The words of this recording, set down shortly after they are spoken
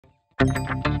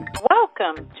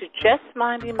Welcome to Just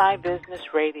Minding My Business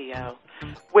Radio,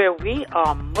 where we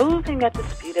are moving at the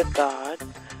speed of God,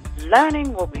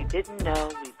 learning what we didn't know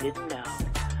we didn't know.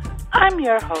 I'm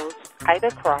your host,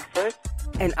 Ida Crawford.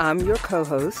 And I'm your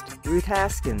co-host, Ruth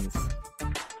Haskins.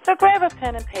 So grab a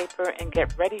pen and paper and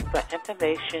get ready for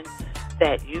information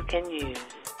that you can use.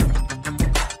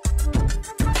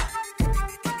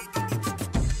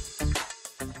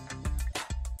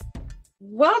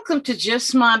 Welcome to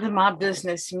Just Minding My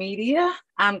Business Media.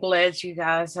 I'm glad you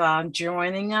guys are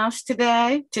joining us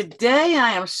today. Today,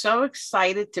 I am so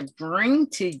excited to bring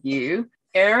to you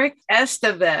Eric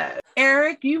Estevez.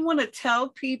 Eric, you want to tell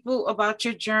people about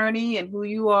your journey and who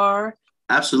you are?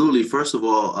 Absolutely. First of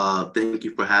all, thank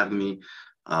you for having me.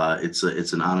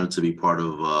 It's an honor to be part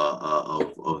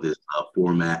of this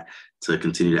format to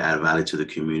continue to add value to the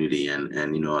community. And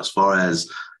as far as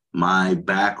my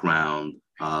background,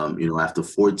 after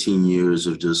 14 years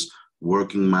of just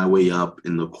working my way up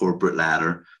in the corporate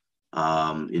ladder,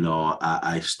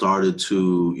 I started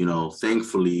to,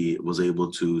 thankfully was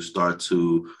able to start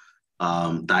to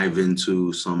dive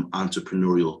into some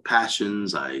entrepreneurial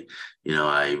passions. I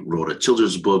wrote a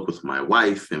children's book with my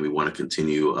wife, and we want to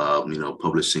continue,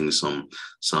 publishing some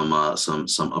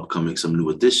upcoming, some new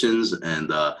editions.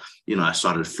 And, I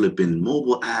started flipping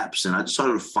mobile apps, and I just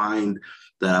started to find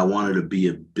that I wanted to be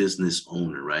a business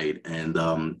owner, right? And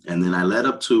then I led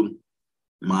up to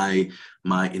my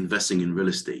investing in real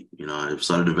estate. I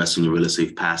started investing in real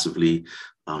estate passively,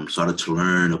 started to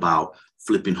learn about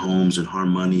flipping homes and hard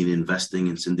money and investing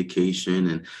in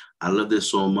syndication. And I loved it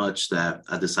so much that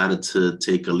I decided to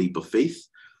take a leap of faith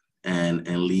and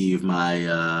leave my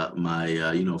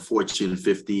Fortune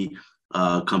 50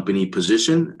 company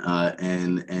position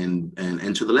and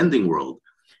enter the lending world.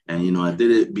 And, I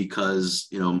did it because,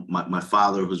 my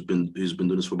father, who's been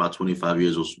doing this for about 25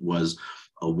 years, was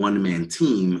a one-man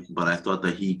team, but I thought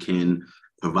that he can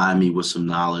provide me with some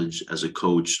knowledge as a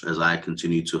coach as I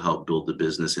continue to help build the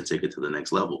business and take it to the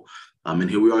next level. And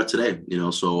here we are today,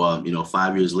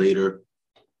 5 years later,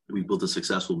 we built a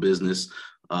successful business,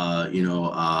 a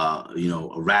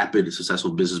rapid,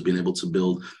 successful business, being able to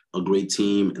build a great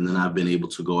team. And then I've been able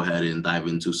to go ahead and dive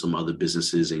into some other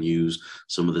businesses and use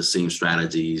some of the same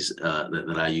strategies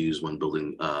that I use when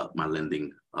building my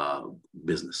lending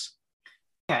business.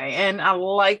 Okay, and I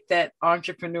like that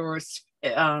entrepreneur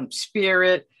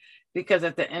spirit, because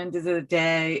at the end of the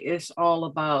day, it's all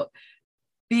about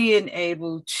being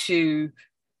able to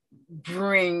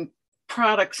bring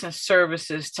products and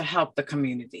services to help the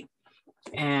community.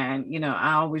 And,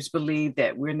 I always believe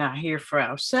that we're not here for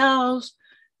ourselves.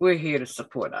 We're here to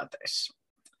support others.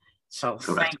 So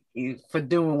Thank you for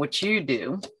doing what you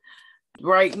do.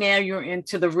 Right now, you're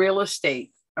into the real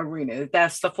estate arena.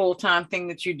 That's the full-time thing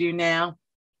that you do now?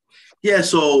 Yeah,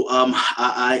 so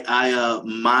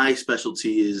my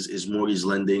specialty is mortgage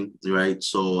lending, right?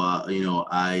 So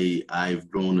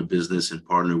I've grown a business and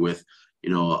partnered with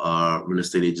real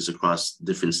estate agents across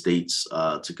different states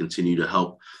to continue to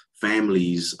help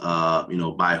families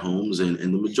buy homes, and the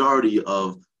majority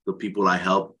of the people I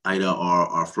help, Ida,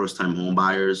 are first-time home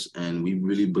buyers, and we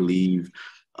really believe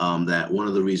that one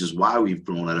of the reasons why we've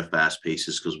grown at a fast pace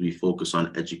is because we focus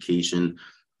on education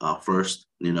first,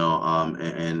 we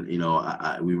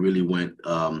really went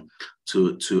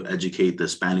to educate the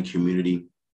Hispanic community,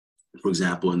 for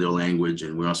example, in their language.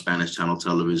 And we're on Spanish channel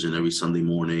television every Sunday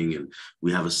morning, and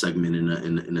we have a segment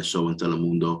in a show in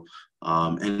Telemundo.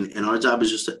 And our job is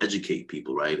just to educate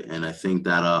people, right? And I think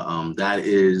that that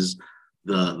is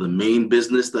the main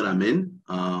business that I'm in,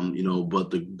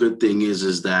 but the good thing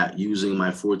is that using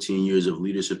my 14 years of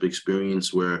leadership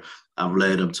experience, where I've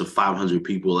led up to 500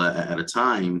 people at a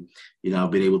time,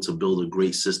 I've been able to build a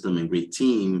great system and great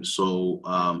team. So,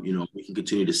 we can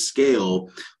continue to scale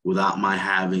without my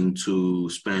having to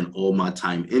spend all my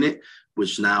time in it,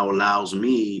 which now allows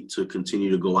me to continue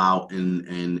to go out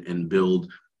and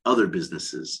build other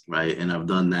businesses, right? And I've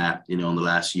done that, in the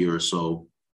last year or so.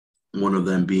 One of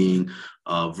them being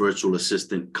a virtual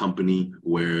assistant company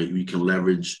where you can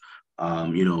leverage, you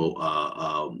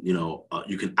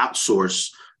can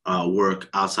outsource work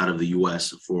outside of the U.S.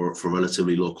 for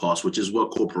relatively low cost, which is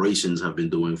what corporations have been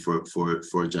doing for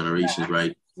generations,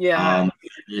 right? Yeah.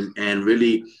 And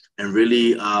really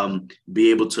be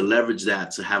able to leverage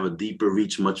that to have a deeper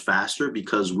reach much faster,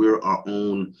 because we're our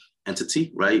own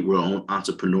entity, right? We're our own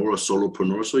entrepreneur or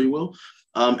solopreneur, so you will.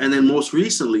 And then most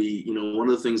recently, one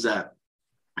of the things that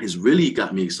has really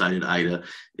got me excited, Ida,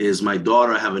 is my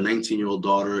daughter. I have a 19-year-old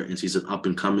daughter, and she's an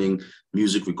up-and-coming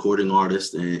music recording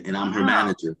artist, and I'm her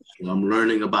manager. I'm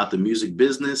learning about the music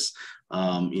business.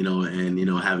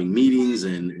 having meetings.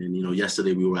 And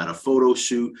yesterday we were at a photo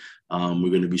shoot. We're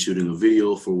going to be shooting a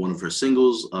video for one of her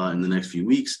singles in the next few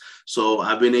weeks. So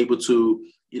I've been able to,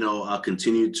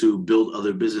 continue to build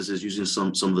other businesses using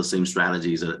some of the same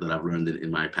strategies that I've learned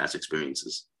in my past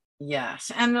experiences.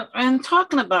 Yes. And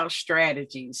talking about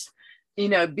strategies,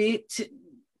 being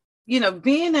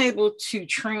able to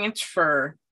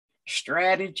transfer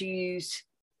strategies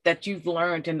that you've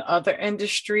learned in other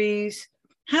industries,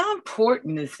 how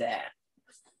important is that?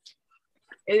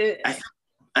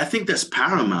 I think that's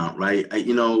paramount, right?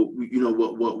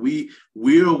 What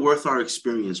we're worth our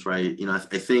experience, right? I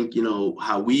think,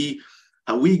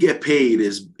 how we get paid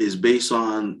is based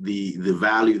on the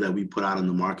value that we put out in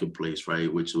the marketplace,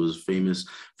 right? Which was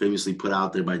famously put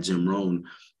out there by Jim Rohn.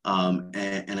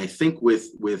 And I think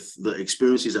with the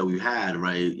experiences that we've had,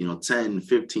 right, 10,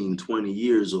 15, 20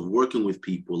 years of working with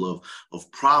people,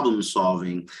 of problem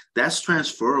solving, that's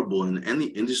transferable in any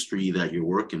industry that you're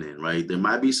working in, right? There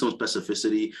might be some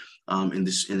specificity in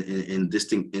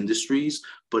distinct industries,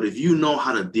 but if you know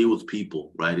how to deal with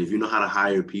people, right, if you know how to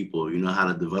hire people, you know how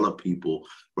to develop people,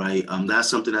 right, that's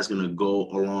something that's going to go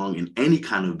along in any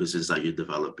kind of business that you're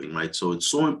developing, right? So it's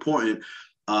so important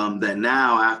that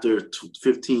now after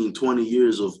 15, 20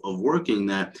 years of working,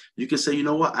 that you can say, you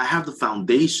know what, I have the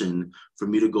foundation for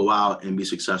me to go out and be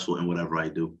successful in whatever I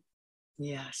do.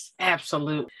 Yes,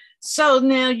 absolutely. So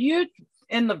now you're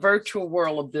in the virtual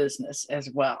world of business as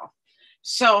well.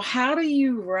 So how do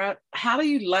you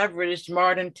leverage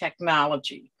modern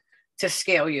technology to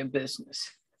scale your business?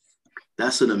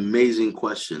 That's an amazing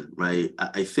question, right?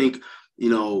 I think,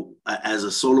 as a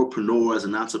solopreneur, as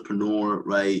an entrepreneur,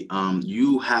 right,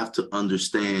 you have to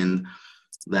understand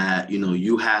that,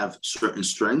 you have certain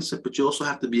strengths, but you also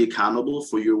have to be accountable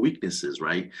for your weaknesses,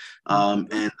 right? And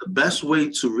the best way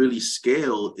to really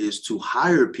scale is to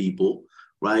hire people,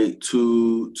 right,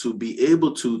 to be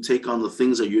able to take on the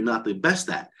things that you're not the best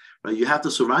at. Right, you have to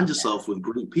surround yourself with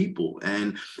great people,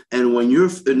 and when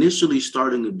you're initially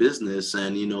starting a business,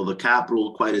 and the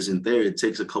capital quite isn't there, it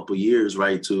takes a couple of years,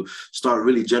 right, to start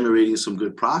really generating some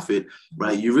good profit,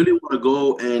 right? You really want to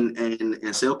go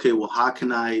and say, okay, well, how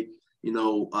can I,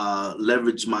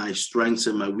 leverage my strengths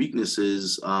and my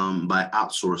weaknesses by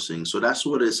outsourcing? So that's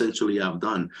what essentially I've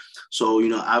done. So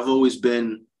I've always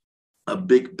been a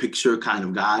big picture kind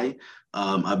of guy.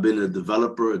 I've been a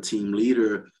developer, a team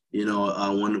leader.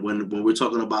 When we're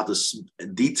talking about the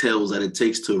details that it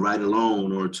takes to write a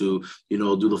loan or to,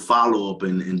 do the follow-up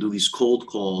and do these cold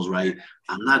calls, right?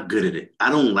 I'm not good at it. I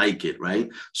don't like it, right?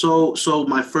 So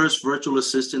my first virtual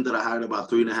assistant that I hired about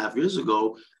 3.5 years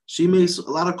ago, she makes a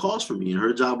lot of calls for me, and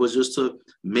her job was just to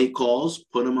make calls,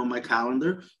 put them on my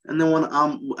calendar. And then when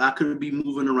I could be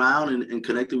moving around and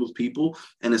connecting with people,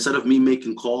 and instead of me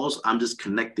making calls, I'm just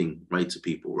connecting, right, to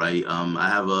people, right? I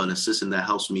have an assistant that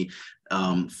helps me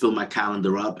fill my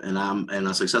calendar up, and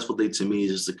a successful day to me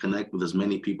is just to connect with as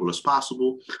many people as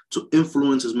possible, to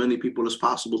influence as many people as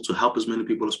possible, to help as many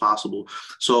people as possible.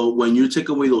 So when you take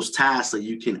away those tasks that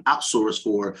you can outsource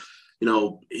for,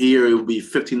 here it would be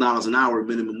 $15 an hour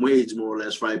minimum wage, more or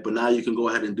less, right? But now you can go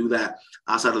ahead and do that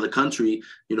outside of the country,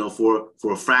 for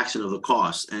a fraction of the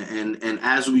cost. And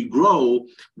as we grow,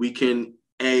 we can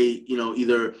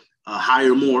either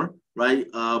hire more, right?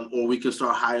 Or we can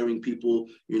start hiring people,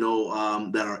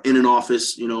 that are in an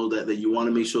office, that you want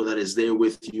to make sure that is there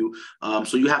with you.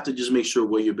 So you have to just make sure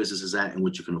where your business is at and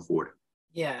what you can afford.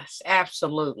 Yes,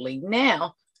 absolutely.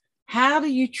 Now, how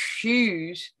do you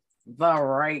choose the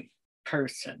right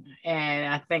person?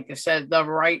 And I think it says the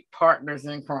right partners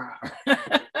in crime.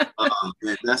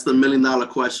 That's the $1 million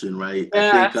question, right?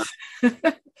 Yes.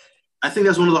 I think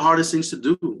that's one of the hardest things to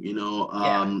do.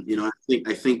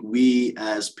 I think we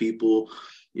as people,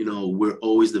 we're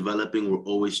always developing, we're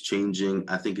always changing.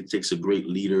 I think it takes a great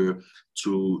leader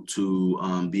to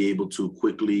be able to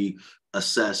quickly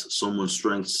assess someone's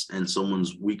strengths and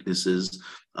someone's weaknesses,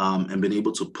 and been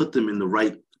able to put them in the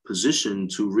right position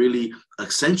to really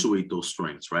accentuate those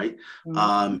strengths, right?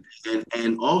 Mm-hmm.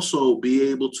 And also be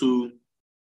able to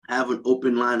have an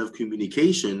open line of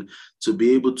communication to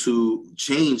be able to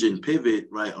change and pivot,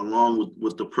 right, along with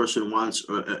what the person wants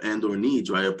or needs,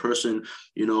 right? A person,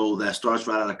 that starts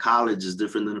right out of college is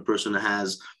different than a person that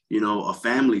has, a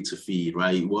family to feed,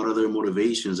 right? What are their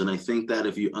motivations? And I think that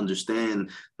if you understand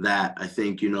that, I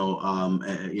think, and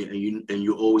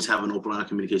you always have an open line of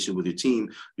communication with your team,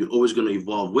 you're always going to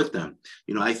evolve with them.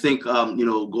 I think,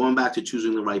 going back to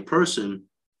choosing the right person,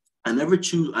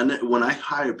 when I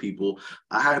hire people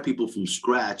from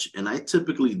scratch, and I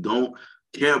typically don't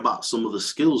care about some of the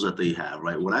skills that they have,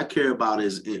 right? What I care about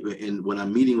is when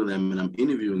I'm meeting with them and I'm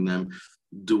interviewing them,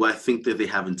 Do I think that they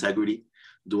have integrity?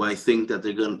 Do I think that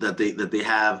they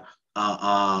have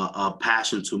a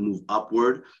passion to move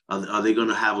upward? Are they going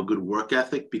to have a good work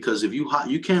ethic? Because if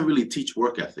you can't really teach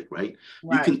work ethic, right?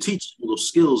 You can teach those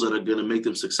skills that are going to make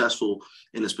them successful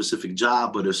in a specific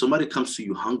job. But if somebody comes to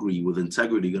you hungry with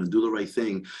integrity, going to do the right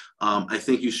thing, I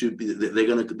think you should be. They're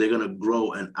gonna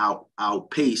grow and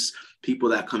outpace people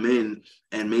that come in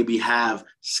and maybe have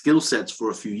skill sets for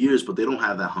a few years, but they don't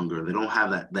have that hunger. They don't have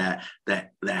that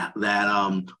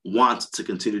want to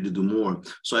continue to do more.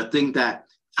 So I think that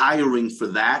hiring for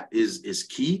that is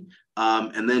key.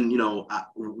 And then,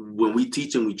 when we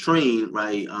teach and we train,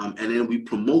 right, and then we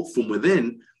promote from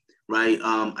within, right,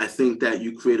 I think that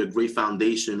you create a great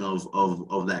foundation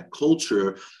of that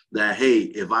culture that, hey,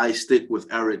 if I stick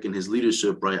with Eric and his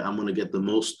leadership, right, I'm going to get the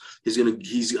most. I'm going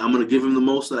to give him the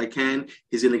most that I can.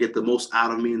 He's going to get the most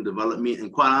out of me and develop me.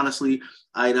 And quite honestly,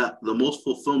 Ida, the most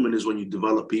fulfillment is when you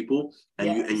develop people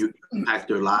and you impact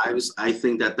their lives. I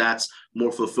think that that's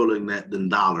more fulfilling than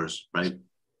dollars, right?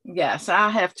 Yes, I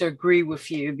have to agree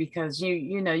with you, because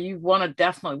you want to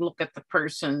definitely look at the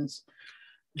person's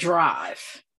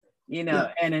drive,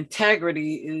 and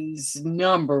integrity is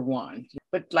number one.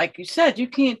 But like you said, you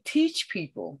can't teach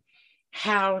people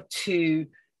how to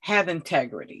have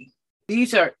integrity.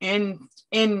 These are in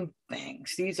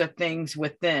things. These are things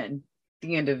within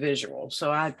the individual.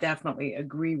 So I definitely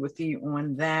agree with you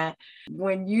on that.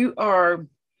 When you are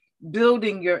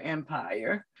building your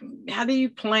empire, how do you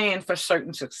plan for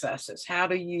certain successes? How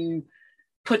do you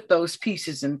put those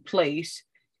pieces in place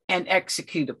and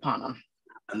execute upon them?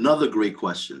 Another great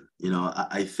question.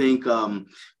 I think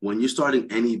when you're starting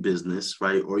any business,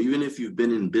 right, or even if you've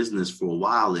been in business for a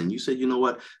while and you said, you know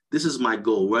what, this is my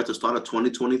goal. We're at the start of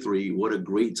 2023. What a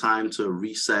great time to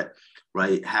reset,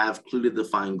 right? Have clearly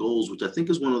defined goals, which I think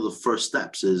is one of the first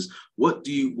steps. Is what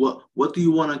do you want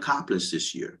to accomplish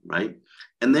this year, right?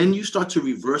 And then you start to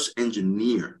reverse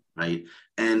engineer, right?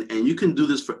 And you can do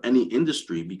this for any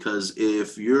industry, because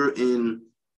if you're in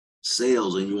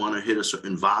sales and you want to hit a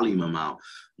certain volume amount,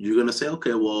 you're going to say,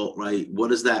 okay, well, right, what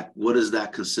does that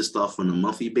consist of on a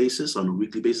monthly basis, on a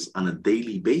weekly basis, on a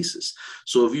daily basis?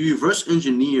 So if you reverse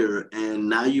engineer and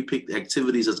now you pick the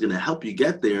activities that's going to help you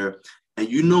get there, and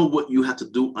you know what you have to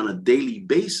do on a daily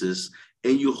basis,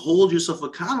 and you hold yourself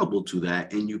accountable to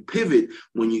that, and you pivot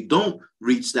when you don't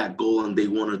reach that goal on day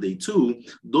one or day two,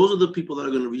 those are the people that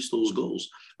are going to reach those goals,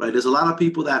 right? There's a lot of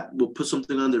people that will put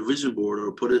something on their vision board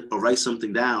or write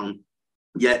something down,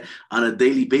 yet on a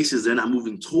daily basis, they're not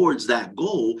moving towards that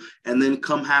goal. And then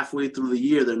come halfway through the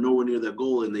year, they're nowhere near their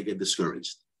goal and they get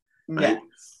discouraged, right? Yes.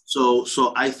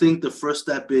 So I think the first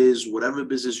step is, whatever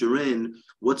business you're in,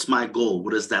 what's my goal?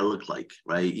 What does that look like,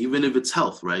 right? Even if it's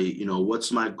health, right?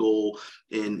 What's my goal?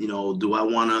 And, do I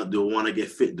want to get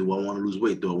fit? Do I want to lose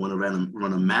weight? Do I want to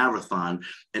run a marathon?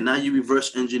 And now you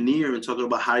reverse engineer and talk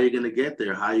about how you're going to get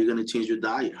there. How are you going to change your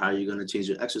diet? How are you going to change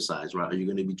your exercise, right? Are you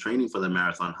going to be training for the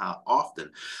marathon? How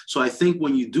often? So I think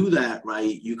when you do that,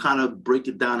 right, you kind of break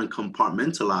it down and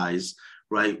compartmentalize,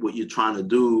 right, what you're trying to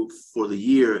do for the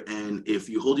year. And if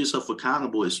you hold yourself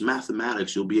accountable, it's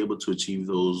mathematics, you'll be able to achieve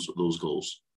those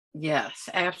goals. Yes,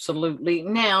 absolutely.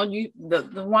 Now,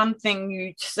 the one thing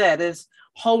you said is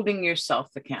holding yourself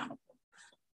accountable.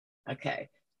 Okay,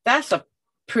 that's a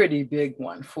pretty big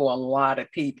one for a lot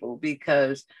of people,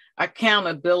 because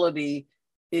accountability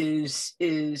is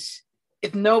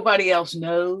if nobody else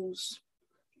knows,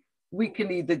 we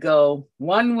can either go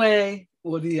one way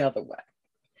or the other way.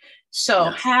 So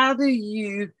How do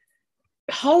you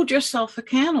hold yourself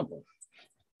accountable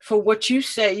for what you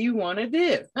say you want to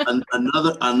do?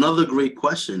 Another great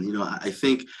question. I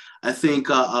think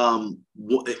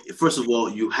first of all,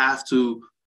 you have to,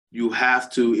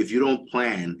 if you don't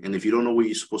plan and if you don't know what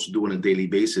you're supposed to do on a daily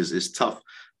basis, it's tough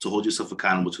to hold yourself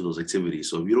accountable to those activities.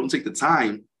 So if you don't take the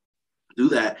time do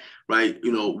that, right?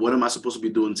 What am I supposed to be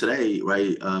doing today,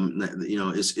 right?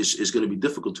 It's going to be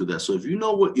difficult to that. So if you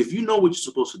know what you're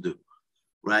supposed to do,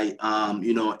 right? And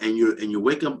you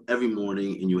wake up every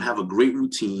morning and you have a great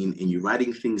routine and you're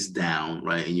writing things down,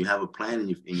 right? And you have a plan in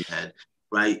your head,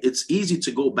 right? It's easy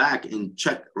to go back and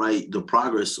check, right, the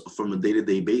progress from a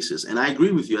day-to-day basis. And I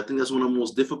agree with you. I think that's one of the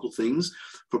most difficult things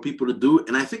for people to do.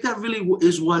 And I think that really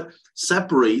is what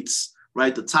separates,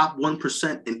 right, the top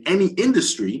 1% in any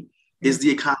industry is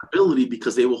the accountability,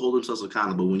 because they will hold themselves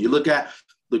accountable. When you look at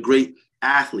the great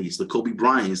athletes, the Kobe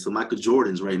Bryants, the Michael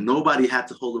Jordans, right? Nobody had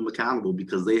to hold them accountable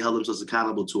because they held themselves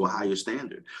accountable to a higher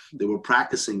standard. They were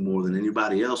practicing more than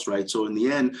anybody else, right? So in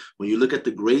the end, when you look at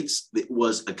the greats, it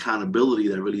was accountability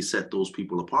that really set those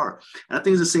people apart. And I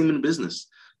think it's the same in business.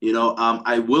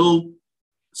 I will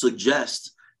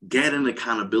suggest get an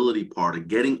accountability partner,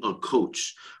 getting a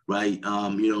coach, right?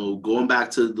 Going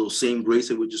back to those same grades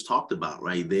that we just talked about,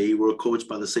 right? They were coached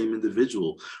by the same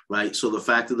individual, right? So the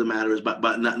fact of the matter is,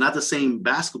 but not the same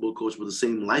basketball coach, but the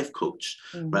same life coach,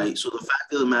 right? So the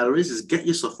fact of the matter is get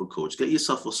yourself a coach, get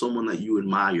yourself someone that you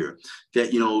admire,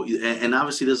 and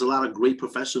obviously there's a lot of great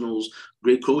professionals,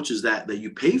 great coaches that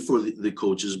you pay for the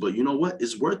coaches, but you know what?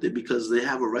 It's worth it because they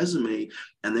have a resume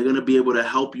and they're going to be able to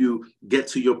help you get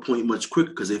to your point much quicker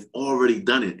because they've already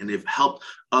done it and they've helped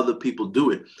other people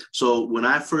do it. So when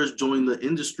I first joined the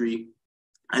industry,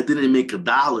 I didn't make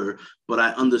 $1, but I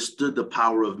understood the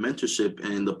power of mentorship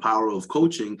and the power of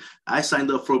coaching. I signed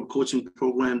up for a coaching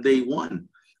program day one.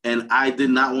 And I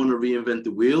did not want to reinvent the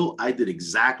wheel. I did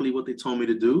exactly what they told me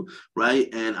to do, right?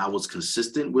 And I was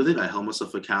consistent with it. I held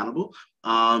myself accountable.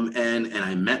 And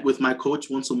I met with my coach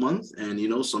once a month.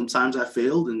 And sometimes I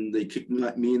failed, and they kicked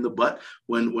me in the butt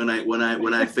when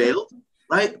I failed.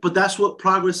 Right. But that's what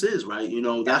progress is, right?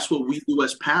 That's what we do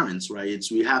as parents, right?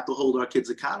 We have to hold our kids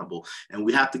accountable, and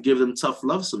we have to give them tough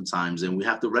love sometimes, and we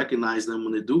have to recognize them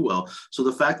when they do well. So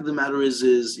the fact of the matter is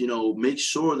make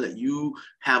sure that you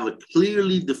have a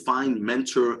clearly defined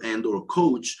mentor and or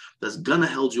coach that's going to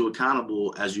hold you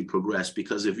accountable as you progress.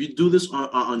 Because if you do this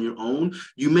on your own,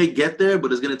 you may get there,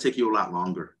 but it's going to take you a lot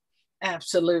longer.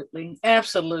 Absolutely.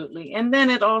 Absolutely. And then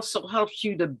it also helps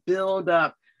you to build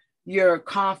up your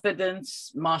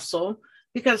confidence muscle,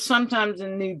 because sometimes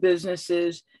in new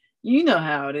businesses, you know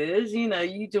how it is,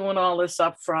 you doing all this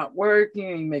upfront work, you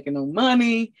ain't making no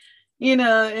money,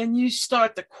 and you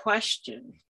start to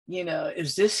question,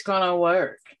 is this gonna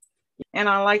work? And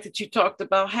I like that you talked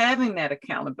about having that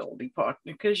accountability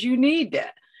partner, because you need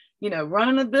that.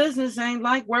 Running a business ain't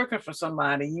like working for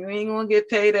somebody. You ain't gonna get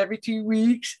paid every 2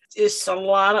 weeks. It's a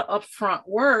lot of upfront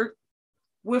work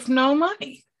with no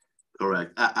money.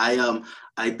 Correct.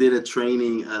 I did a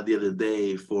training the other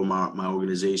day for my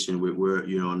organization. We're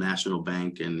a national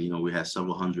bank, and we had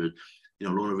several hundred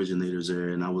loan originators there,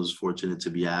 and I was fortunate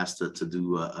to be asked to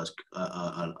do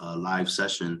a live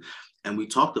session, and we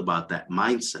talked about that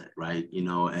mindset, right?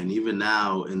 And even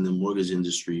now in the mortgage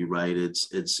industry, right,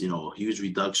 it's a huge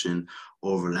reduction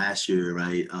over last year,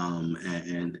 right?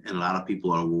 And a lot of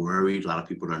people are worried, a lot of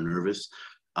people are nervous,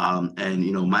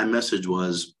 and my message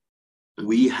was,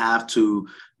 we have to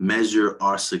measure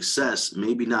our success,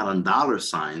 maybe not on dollar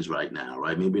signs right now,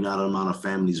 right? Maybe not on the amount of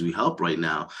families we help right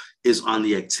now, is on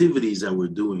the activities that we're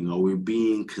doing. Are we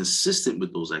being consistent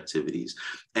with those activities?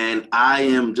 And I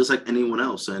am just like anyone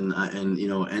else. And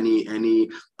any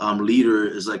leader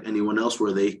is like anyone else,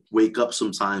 where they wake up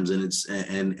sometimes and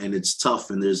it's tough,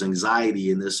 and there's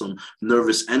anxiety and there's some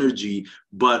nervous energy.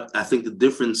 But I think the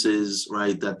difference is,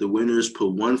 right, that the winners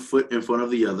put one foot in front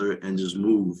of the other and just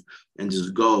move and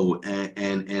just go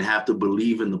and have to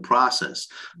believe in the process.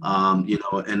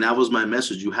 And that was my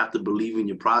message. You have to believe in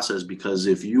your process, because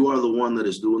if you are the one that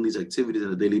is doing these activities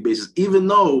on a daily basis, even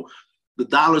though the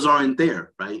dollars aren't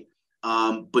there, right?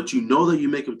 But you know that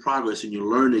you're making progress and you're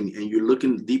learning and you're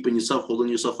looking deep in yourself, holding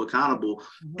yourself accountable,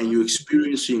 and you're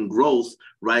experiencing growth,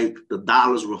 right? The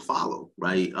dollars will follow,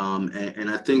 right? And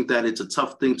I think that it's a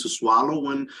tough thing to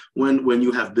swallow when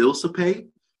you have bills to pay,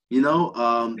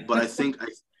 but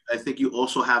I think you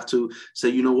also have to say,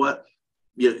 you know what?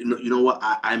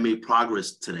 I made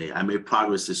progress today. I made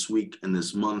progress this week and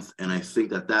this month. And I think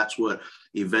that that's what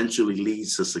eventually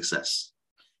leads to success.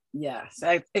 Yes,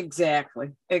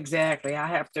 exactly. I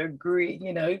have to agree,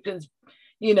 because,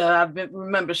 I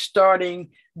remember starting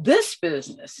this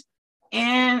business.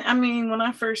 And I mean, when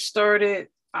I first started,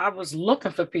 I was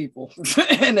looking for people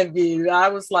to interview. I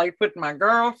was like putting my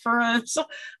girlfriends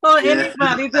or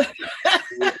anybody that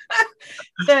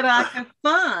I could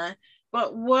find.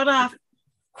 But what I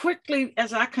quickly,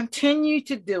 as I continued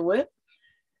to do it,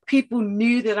 people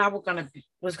knew that I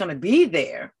was going to be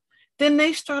there. Then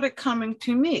they started coming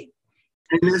to me.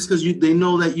 And that's because they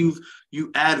know that you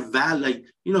add value. Like,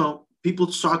 people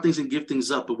start things and give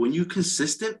things up. But when you're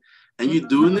consistent and you're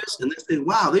doing this, and they say,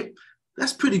 wow,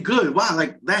 that's pretty good. Wow,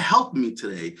 like that helped me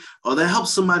today, or that helped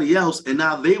somebody else. And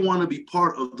now they want to be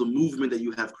part of the movement that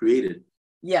you have created.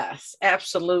 Yes,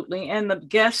 absolutely. And the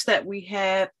guests that we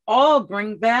have all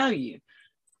bring value.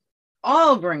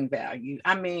 I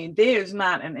mean, there's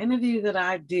not an interview that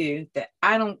I do that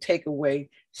I don't take away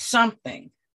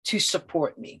something to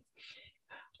support me,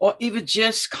 or even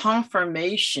just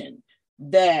confirmation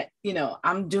that,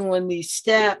 I'm doing these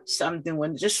steps, I'm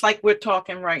doing just like we're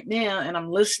talking right now, and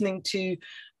I'm listening to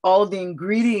all the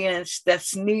ingredients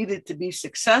that's needed to be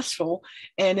successful.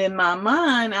 And in my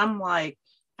mind, I'm like,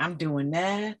 I'm doing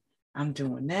that, so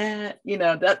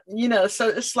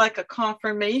it's like a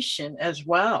confirmation as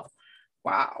well.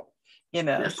 Wow. You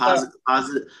know, Yeah, so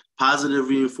positive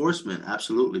reinforcement.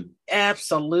 Absolutely.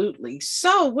 absolutely.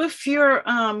 So with your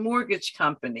mortgage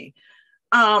company,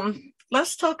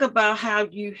 let's talk about how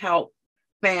you help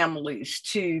families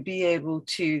to be able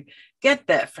to get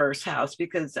that first house.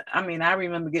 Because I mean, I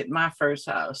remember getting my first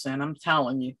house, and I'm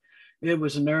telling you, it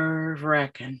was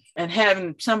nerve-wracking. And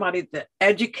having somebody to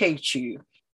educate you,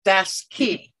 that's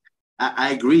key.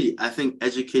 I agree. I think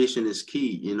education is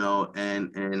key,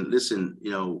 and listen,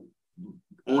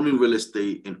 owning real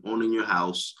estate and owning your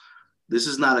house, this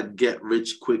is not a get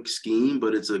rich quick scheme,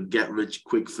 but it's a get rich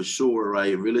quick for sure,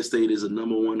 right? Real estate is a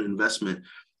number one investment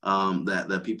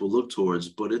that people look towards,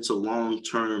 but it's a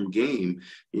long-term game,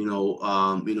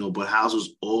 but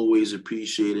houses always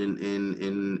appreciate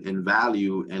in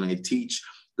value. And I teach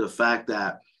the fact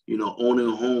that, owning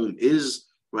a home is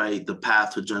right the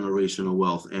path to generational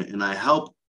wealth. And I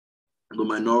help the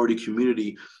minority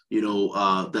community,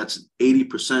 that's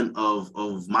 80%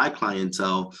 of my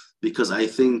clientele, because I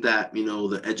think that,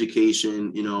 the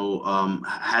education,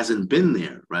 hasn't been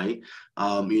there, right?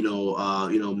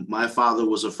 My father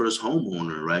was a first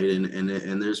homeowner, right?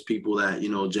 And there's people that,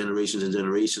 generations and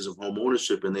generations of home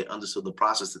ownership, and they understood the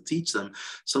process to teach them.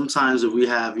 Sometimes if we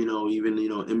have, even,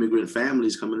 immigrant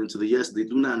families coming into the U.S., they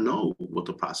do not know what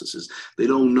the process is. They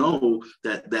don't know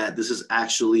that this is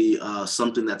actually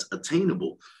something that's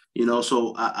attainable.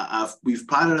 So we've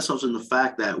prided ourselves in the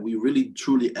fact that we really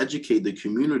truly educate the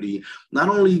community, not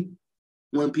only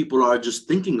when people are just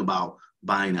thinking about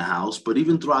buying a house, but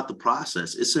even throughout the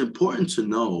process. It's important to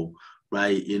know,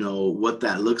 right, what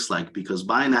that looks like, because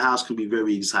buying a house can be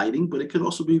very exciting, but it can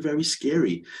also be very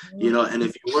scary, and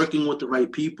if you're working with the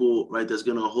right people, right, that's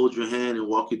going to hold your hand and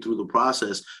walk you through the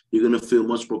process, you're going to feel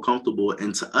much more comfortable.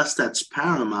 And to us, that's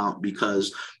paramount,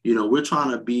 because, we're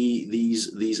trying to be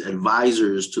these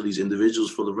advisors to these individuals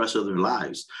for the rest of their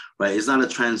lives, right? It's not a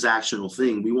transactional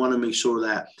thing. We want to make sure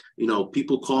that,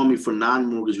 people call me for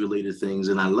non-mortgage related things,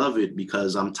 and I love it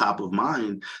because I'm top of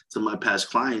mind to my past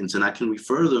clients, and I can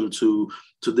refer them to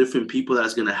different people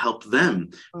that's going to help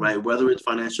them, right? Whether it's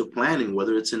financial planning,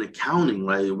 whether it's in accounting,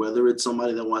 right? Whether it's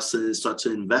somebody that wants to start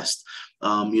to invest,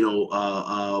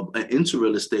 into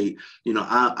real estate.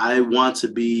 I want to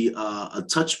be a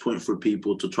touch point for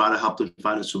people to try to help them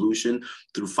find a solution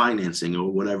through financing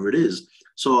or whatever it is.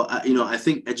 So, I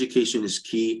think education is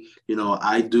key.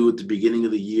 I do at the beginning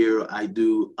of the year, I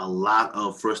do a lot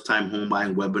of first-time home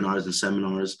buying webinars and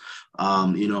seminars,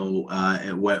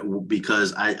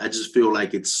 because I just feel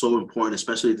like it's so important,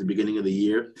 especially at the beginning of the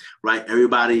year, right?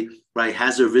 Everybody, right,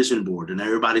 has their vision board, and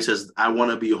everybody says, I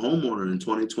want to be a homeowner in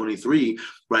 2023,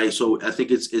 right? So I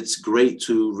think it's great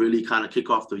to really kind of kick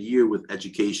off the year with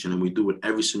education, and we do it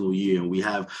every single year. And we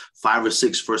have 5 or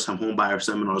 6 first-time home buyer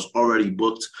seminars already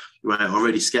booked, right,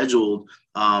 already scheduled,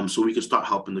 so we can start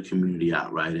helping the community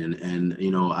out, right? And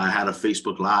I had a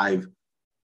Facebook Live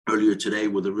earlier today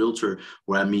with a realtor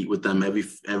where I meet with them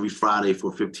every Friday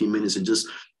for 15 minutes and just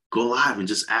go live and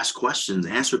just ask questions,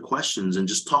 answer questions, and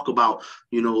just talk about,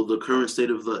 the current state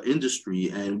of the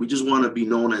industry. And we just want to be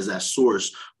known as that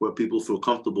source where people feel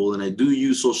comfortable. And I do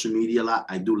use social media a lot.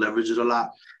 I do leverage it a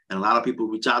lot. And a lot of people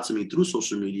reach out to me through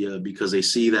social media because they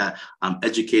see that I'm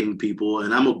educating people,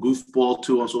 and I'm a goofball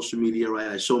too on social media, right?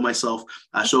 I show myself,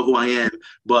 I show who I am,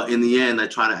 but in the end, I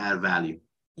try to add value.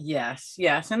 Yes.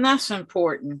 And that's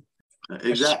important.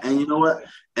 Exactly. And you know what?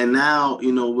 And now,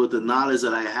 with the knowledge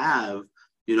that I have,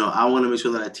 I want to make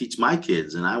sure that I teach my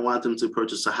kids, and I want them to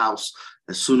purchase a house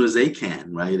as soon as they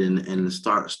can, right? And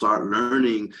start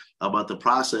learning about the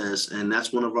process. And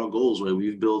that's one of our goals, right?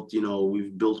 We've built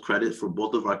credit for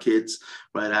both of our kids,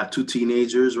 right? I have 2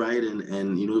 teenagers, right?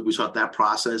 And we start that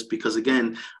process because,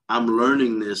 again, I'm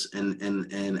learning this,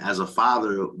 and as a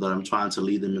father that I'm trying to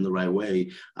lead them in the right way,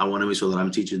 I want to make sure that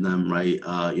I'm teaching them, right,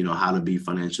 how to be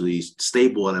financially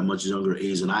stable at a much younger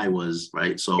age than I was,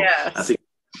 right? So yes. I think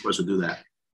for us to do that.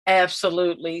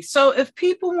 Absolutely. So if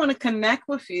people want to connect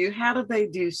with you, how do they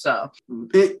do so?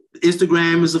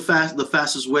 Instagram is the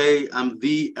fastest way. I'm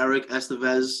the Eric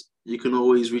Estevez. You can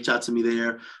always reach out to me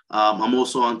there. I'm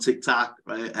also on TikTok,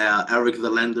 right? Eric the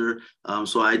Lender.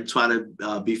 So I try to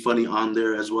be funny on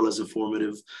there as well as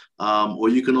informative. Or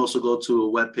you can also go to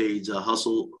a webpage,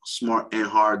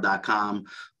 hustlesmartandhard.com,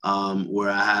 where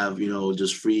I have,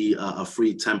 just a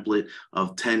free template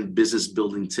of 10 business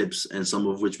building tips, and some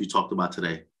of which we talked about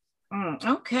today.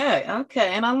 Okay.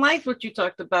 And I like what you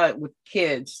talked about with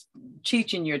kids,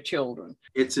 teaching your children.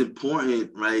 It's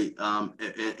important, right?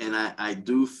 And I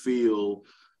do feel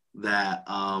that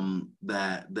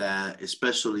that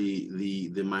especially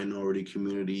the minority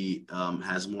community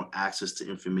has more access to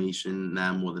information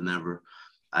now more than ever.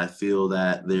 I feel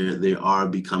that they are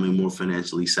becoming more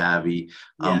financially savvy.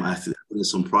 I think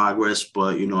there's some progress,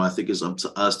 but I think it's up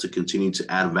to us to continue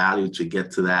to add value to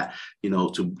get to that,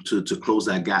 to close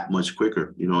that gap much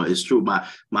quicker. It's true. My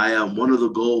one of the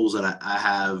goals that I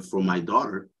have for my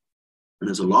daughter, and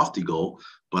it's a lofty goal,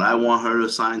 but I want her to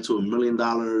sign to $1 million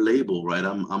label, right?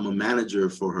 I'm a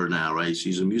manager for her now, right?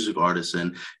 She's a music artist,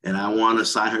 and I want to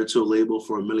sign her to a label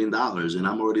for $1 million. And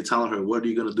I'm already telling her, what are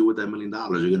you going to do with that $1 million?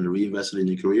 You're going to reinvest it in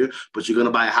your career, but you're going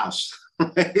to buy a house.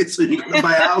 Right? So you're going to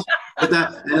buy a house with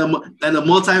that, and a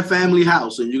multi-family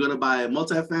house, and you're going to buy a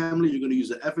multi-family. You're going to use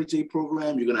the FHA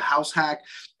program. You're going to house hack,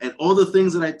 and all the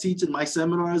things that I teach in my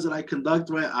seminars that I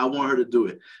conduct. Right, I want her to do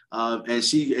it, and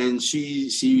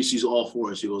she's all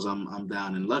for it. She goes, I'm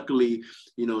down, and luckily,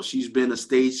 she's been a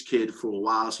stage kid for a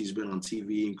while. She's been on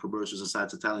TV and commercials and side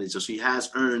to talent, so she has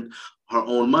earned her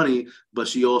own money, but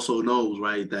she also knows,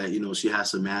 right, that she has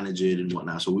to manage it and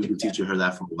whatnot. So we've been teaching her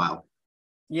that for a while.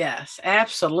 Yes,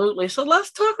 absolutely. So let's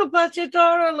talk about your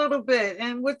daughter a little bit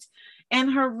and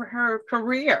her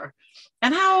career.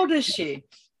 And how old is she?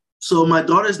 So my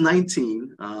daughter's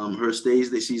 19. Her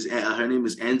name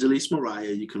is Angelis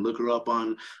Mariah. You can look her up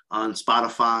on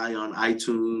Spotify, on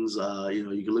iTunes.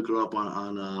 You can look her up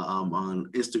on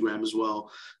Instagram as well.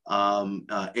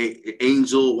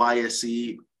 Angel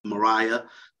YSC Mariah.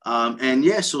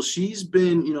 So she's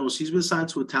been signed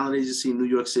to a talent agency in New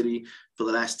York City for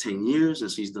the last 10 years,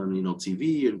 and she's done,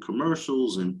 TV and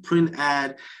commercials and print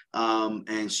ad.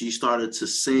 And she started to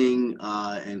sing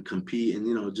and compete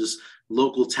and, just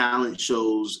local talent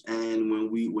shows.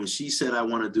 And when she said, I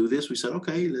want to do this, we said,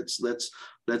 okay, let's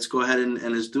go ahead and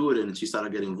let's do it. And she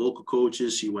started getting vocal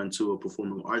coaches. She went to a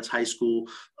performing arts high school,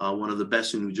 one of the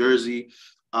best in New Jersey.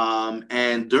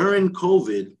 And during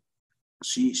COVID,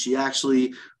 she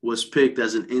actually was picked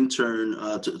as an intern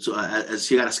as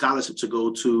she got a scholarship to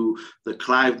go to the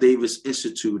Clive Davis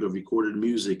Institute of Recorded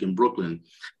Music in Brooklyn,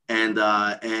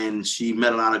 and she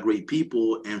met a lot of great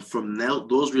people, and from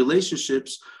those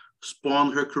relationships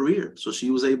spawned her career. So she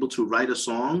was able to write a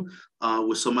song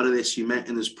with somebody that she met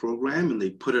in this program, and they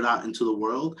put it out into the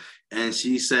world, and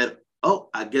she said, oh,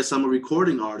 I guess I'm a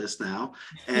recording artist now.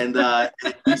 And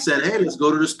he said, hey, let's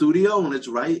go to the studio and let's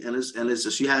write. And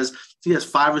she has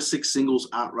 5 or 6 singles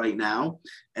out right now.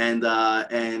 And her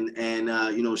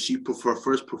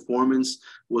first performance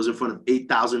was in front of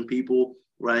 8,000 people.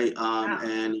 Right. Wow.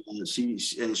 And she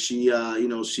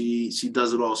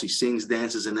does it all. She sings,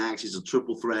 dances, and acts. She's a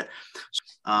triple threat.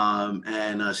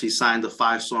 And she signed a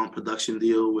 5-song production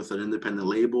deal with an independent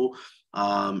label.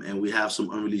 And we have some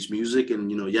unreleased music.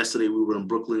 And, yesterday we were in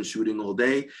Brooklyn shooting all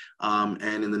day.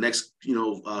 And in the next,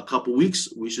 couple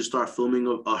weeks, we should start filming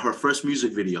her first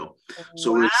music video.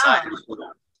 So we're excited.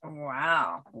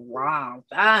 Wow.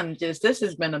 This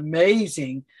has been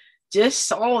amazing.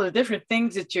 Just all the different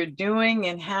things that you're doing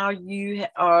and how you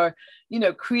are,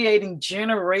 creating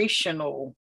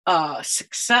generational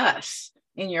success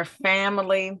in your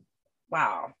family.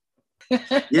 Wow.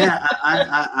 Yeah,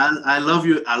 I love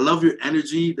your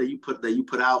energy that you put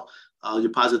out,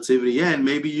 your positivity. Yeah, and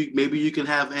maybe you can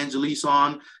have Angelis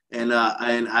on, and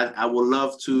I would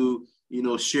love to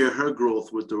share her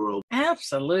growth with the world.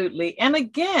 Absolutely. And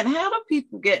again, how do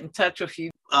people get in touch with you?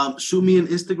 Shoot me an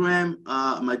Instagram,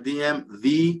 my DM,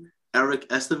 the Eric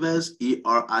Estevez,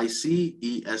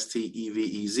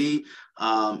 EricEstevez.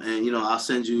 And I'll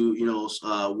send you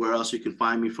where else you can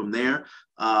find me from there.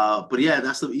 But yeah,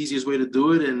 that's the easiest way to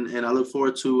do it, and I look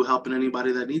forward to helping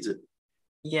anybody that needs it.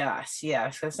 Yes,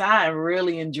 because I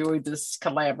really enjoyed this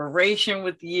collaboration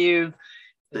with you.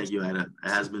 Thank you, Ida. It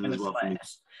has been as well for me.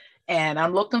 And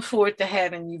I'm looking forward to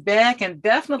having you back, and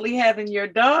definitely having your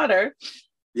daughter.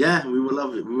 Yeah, we would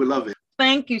love it. We would love it.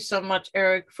 Thank you so much,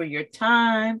 Eric, for your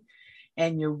time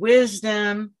and your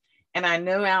wisdom. And I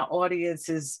know our audience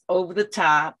is over the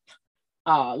top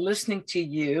listening to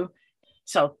you.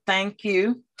 So thank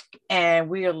you. And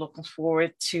we are looking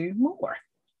forward to more.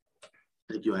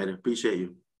 Thank you, Ida. Appreciate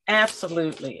you.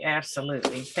 Absolutely.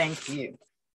 Thank you.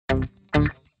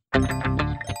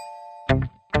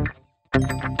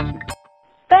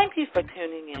 Thank you for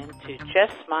tuning in to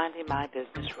Just Minding My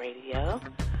Business Radio.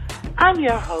 I'm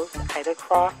your host, Ida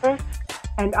Crawford.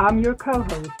 And I'm your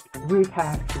co-host, Ruth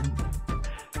Haskins.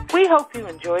 We hope you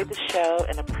enjoyed the show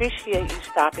and appreciate you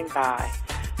stopping by.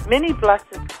 Many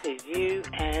blessings to you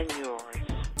and yours.